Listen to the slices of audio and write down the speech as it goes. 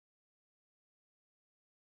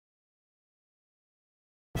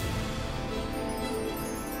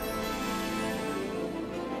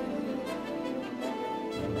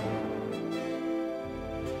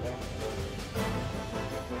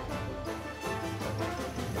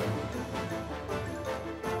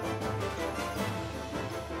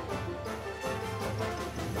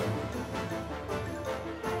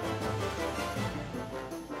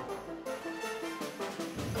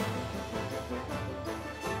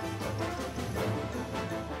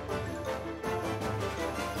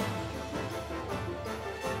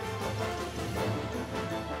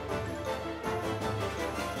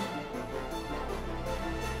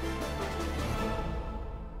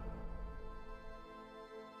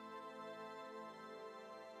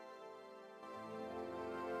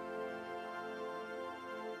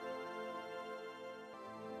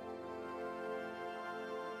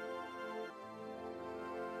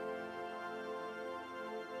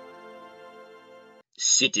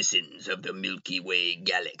Citizens of the Milky Way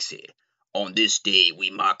galaxy, on this day we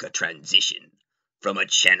mark a transition from a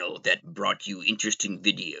channel that brought you interesting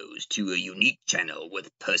videos to a unique channel with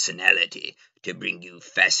personality to bring you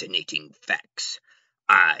fascinating facts.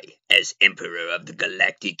 I, as Emperor of the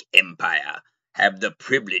Galactic Empire, have the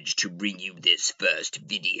privilege to bring you this first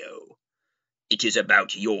video. It is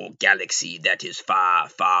about your galaxy that is far,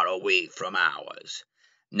 far away from ours.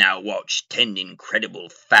 Now watch 10 incredible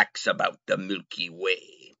facts about the Milky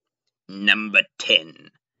Way. Number 10.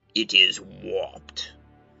 It is warped.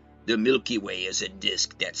 The Milky Way is a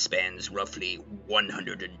disk that spans roughly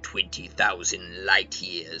 120,000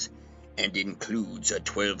 light-years and includes a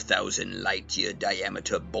 12,000 light-year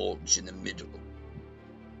diameter bulge in the middle.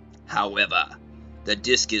 However, the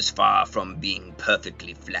disk is far from being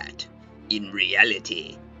perfectly flat. In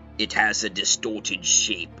reality, it has a distorted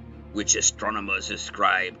shape, which astronomers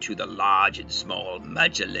ascribe to the large and small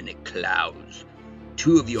Magellanic Clouds,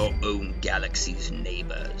 two of your own galaxy's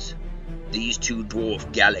neighbors. These two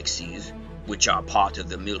dwarf galaxies, which are part of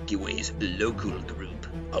the Milky Way's local group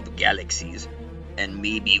of galaxies and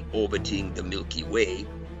may be orbiting the Milky Way,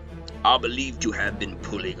 are believed to have been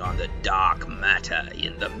pulling on the dark matter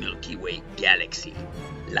in the Milky Way galaxy,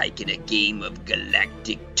 like in a game of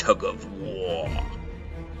galactic tug-of-war.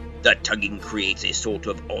 The tugging creates a sort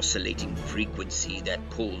of oscillating frequency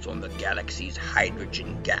that pulls on the galaxy's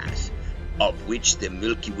hydrogen gas, of which the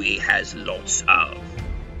Milky Way has lots of.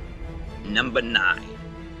 Number 9.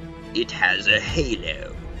 It has a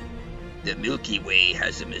halo. The Milky Way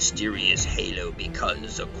has a mysterious halo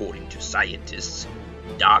because, according to scientists,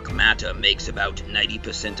 dark matter makes about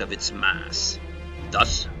 90% of its mass.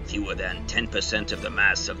 Thus, fewer than 10% of the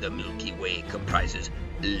mass of the Milky Way comprises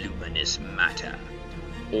luminous matter,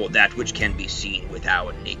 or that which can be seen with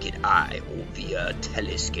our naked eye or via a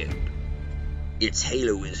telescope. Its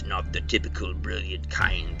halo is not the typical brilliant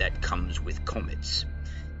kind that comes with comets.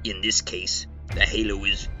 In this case, the halo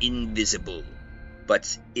is invisible,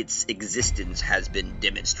 but its existence has been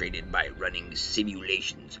demonstrated by running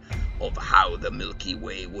simulations of how the Milky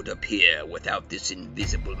Way would appear without this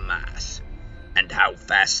invisible mass, and how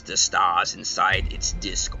fast the stars inside its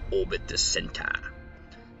disk orbit the center.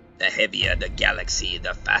 The heavier the galaxy,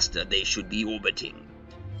 the faster they should be orbiting.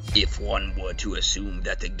 If one were to assume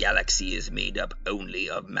that the galaxy is made up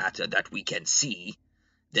only of matter that we can see,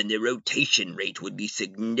 then the rotation rate would be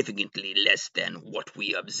significantly less than what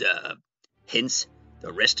we observe. Hence,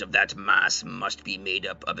 the rest of that mass must be made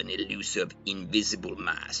up of an elusive invisible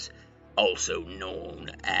mass, also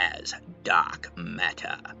known as dark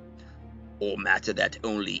matter, or matter that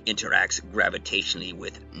only interacts gravitationally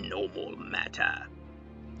with normal matter.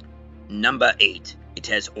 Number 8. It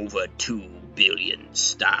has over 2 billion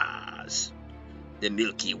stars. The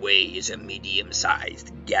Milky Way is a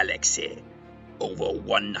medium-sized galaxy. Over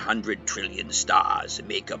 100 trillion stars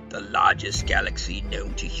make up the largest galaxy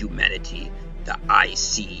known to humanity, the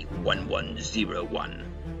IC 1101,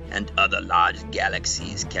 and other large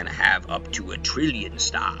galaxies can have up to 1 trillion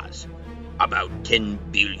stars. About 10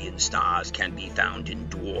 billion stars can be found in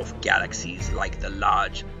dwarf galaxies like the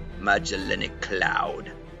large Magellanic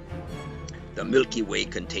Cloud. The Milky Way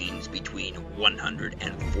contains between 100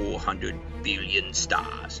 and 400 billion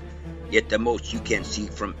stars, yet the most you can see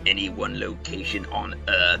from any one location on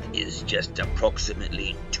Earth is just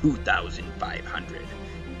approximately 2,500.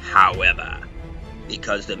 However,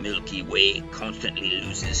 because the Milky Way constantly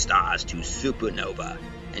loses stars to supernova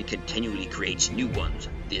and continually creates new ones,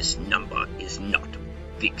 this number is not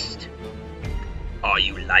fixed. Are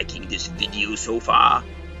you liking this video so far?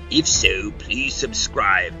 If so, please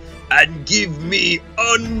subscribe and give me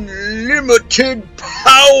unlimited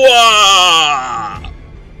power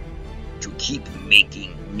to keep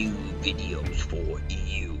making new videos for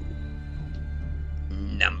you.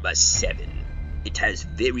 Number 7. It has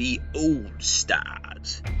very old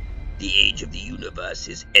stars. The age of the universe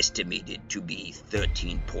is estimated to be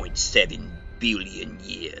 13.7 billion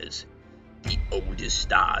years. The oldest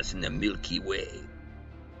stars in the Milky Way,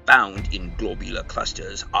 found in globular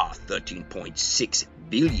clusters, are 13.6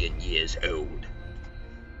 billion years old.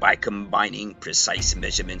 By combining precise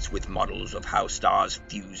measurements with models of how stars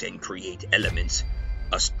fuse and create elements,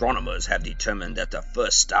 astronomers have determined that the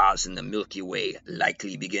first stars in the Milky Way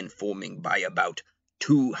likely began forming by about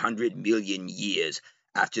 200 million years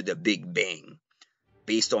after the Big Bang.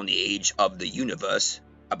 Based on the age of the universe,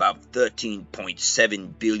 about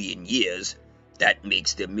 13.7 billion years, that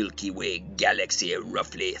makes the Milky Way galaxy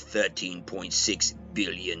roughly 13.6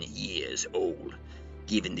 billion years old.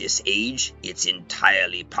 Given this age, it's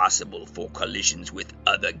entirely possible for collisions with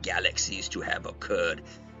other galaxies to have occurred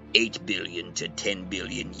 8 billion to 10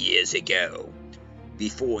 billion years ago.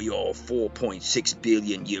 before your 4.6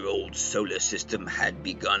 billion year old solar system had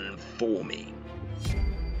begun forming.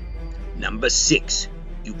 Number 6.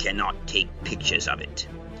 You cannot take pictures of it.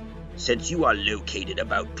 Since you are located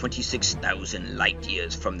about 26,000 light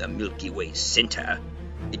years from the Milky Way center,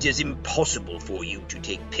 it is impossible for you to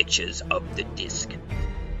take pictures of the disk.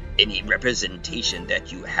 Any representation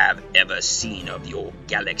that you have ever seen of your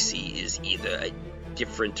galaxy is either a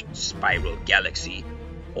different spiral galaxy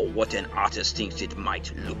or what an artist thinks it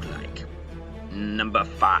might look like. Number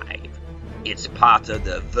 5. It's part of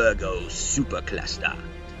the Virgo Supercluster.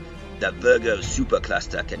 The Virgo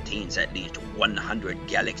Supercluster contains at least 100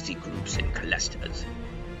 galaxy groups and clusters,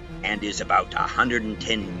 and is about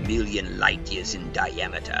 110 million light-years in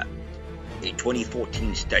diameter. A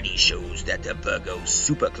 2014 study shows that the Virgo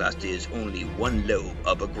Supercluster is only one lobe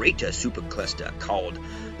of a greater supercluster called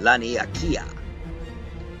Laniakea.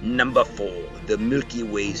 Number 4. The Milky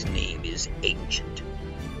Way's name is ancient.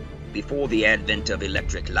 Before the advent of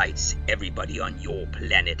electric lights, everybody on your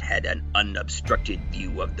planet had an unobstructed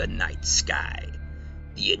view of the night sky.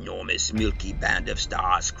 The enormous milky band of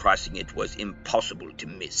stars crossing it was impossible to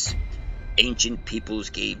miss. Ancient peoples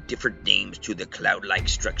gave different names to the cloud-like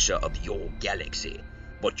structure of your galaxy,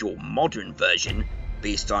 but your modern version,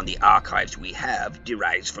 based on the archives we have,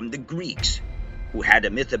 derives from the Greeks, who had a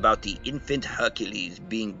myth about the infant Hercules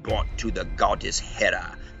being brought to the goddess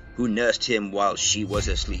Hera, who nursed him while she was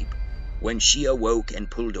asleep. When she awoke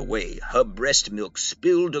and pulled away, her breast milk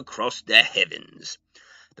spilled across the heavens.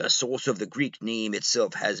 The source of the Greek name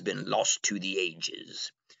itself has been lost to the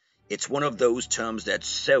ages. It's one of those terms that's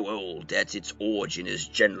so old that its origin is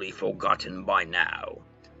generally forgotten by now.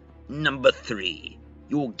 Number 3.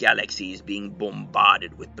 Your galaxy is being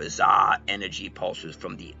bombarded with bizarre energy pulses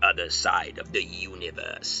from the other side of the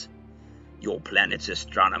universe. Your planet's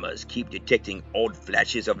astronomers keep detecting odd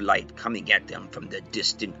flashes of light coming at them from the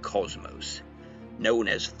distant cosmos. Known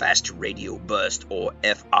as fast radio burst or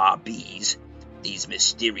FRBs, these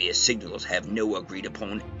mysterious signals have no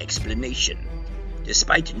agreed-upon explanation.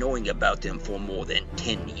 Despite knowing about them for more than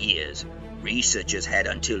 10 years, researchers had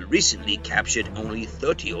until recently captured only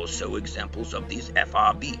 30 or so examples of these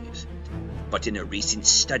FRBs. But in a recent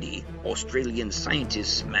study, Australian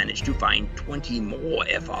scientists managed to find 20 more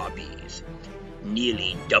FRBs,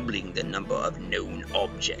 nearly doubling the number of known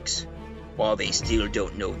objects. While they still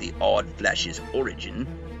don't know the odd flash's origin,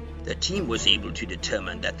 the team was able to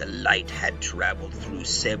determine that the light had traveled through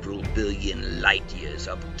several billion light-years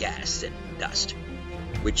of gas and dust,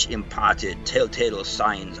 which imparted telltale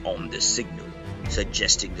signs on the signal,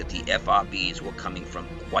 suggesting that the FRBs were coming from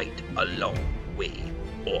quite a long way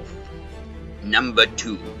off. Number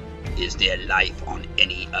 2. Is there life on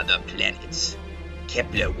any other planets?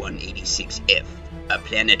 Kepler 186f, a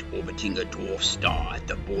planet orbiting a dwarf star at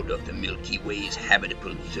the border of the Milky Way's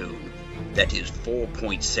habitable zone that is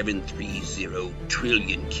 4.730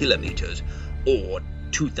 trillion kilometers or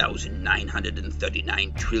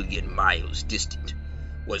 2,939 trillion miles distant,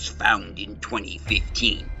 was found in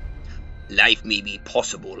 2015. Life may be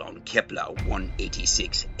possible on Kepler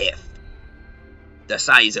 186f. The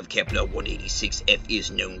size of Kepler 186f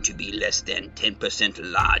is known to be less than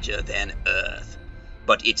 10% larger than Earth,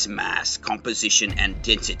 but its mass, composition, and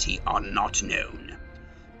density are not known.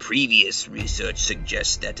 Previous research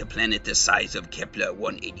suggests that a planet the size of Kepler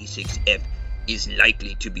 186f is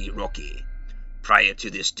likely to be rocky. Prior to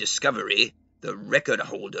this discovery, the record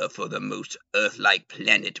holder for the most Earth-like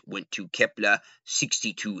planet went to Kepler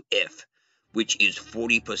 62f, which is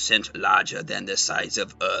 40% larger than the size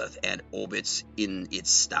of Earth and orbits in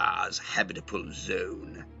its star's habitable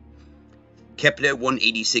zone. Kepler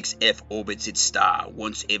 186f orbits its star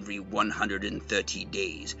once every 130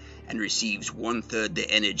 days and receives one-third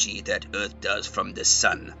the energy that Earth does from the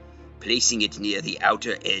Sun, placing it near the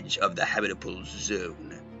outer edge of the habitable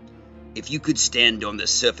zone. If you could stand on the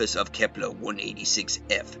surface of Kepler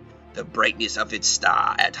 186f, the brightness of its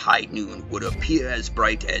star at high noon would appear as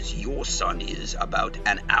bright as your sun is about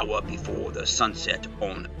an hour before the sunset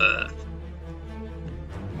on Earth.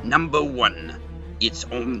 Number 1. It's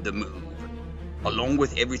on the move. Along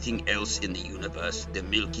with everything else in the universe, the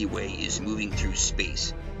Milky Way is moving through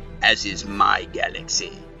space, as is my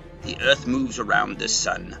galaxy. The Earth moves around the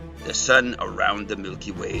Sun around the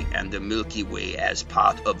Milky Way, and the Milky Way as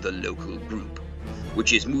part of the local group,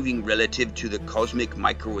 which is moving relative to the cosmic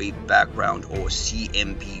microwave background or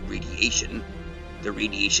CMB radiation, the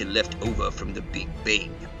radiation left over from the Big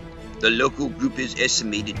Bang. The local group is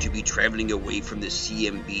estimated to be traveling away from the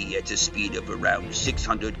CMB at a speed of around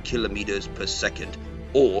 600 kilometers per second,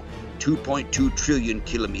 or 2.2 trillion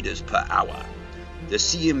kilometers per hour. The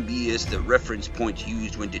CMB is the reference point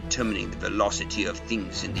used when determining the velocity of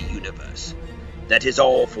things in the universe. That is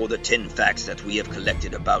all for the 10 facts that we have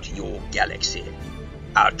collected about your galaxy.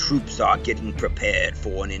 Our troops are getting prepared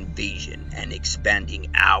for an invasion and expanding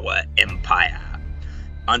our empire.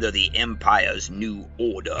 Under the Empire's new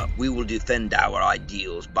order, we will defend our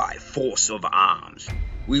ideals by force of arms.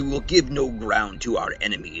 We will give no ground to our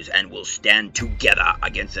enemies and will stand together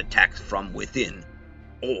against attacks from within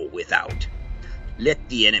or without. Let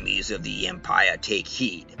the enemies of the Empire take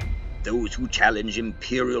heed. Those who challenge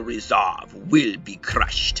Imperial resolve will be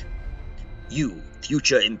crushed. You,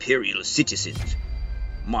 future Imperial citizens,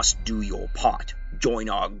 must do your part. Join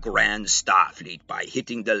our grand Starfleet by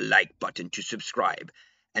hitting the like button to subscribe,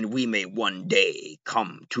 and we may one day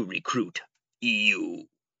come to recruit you.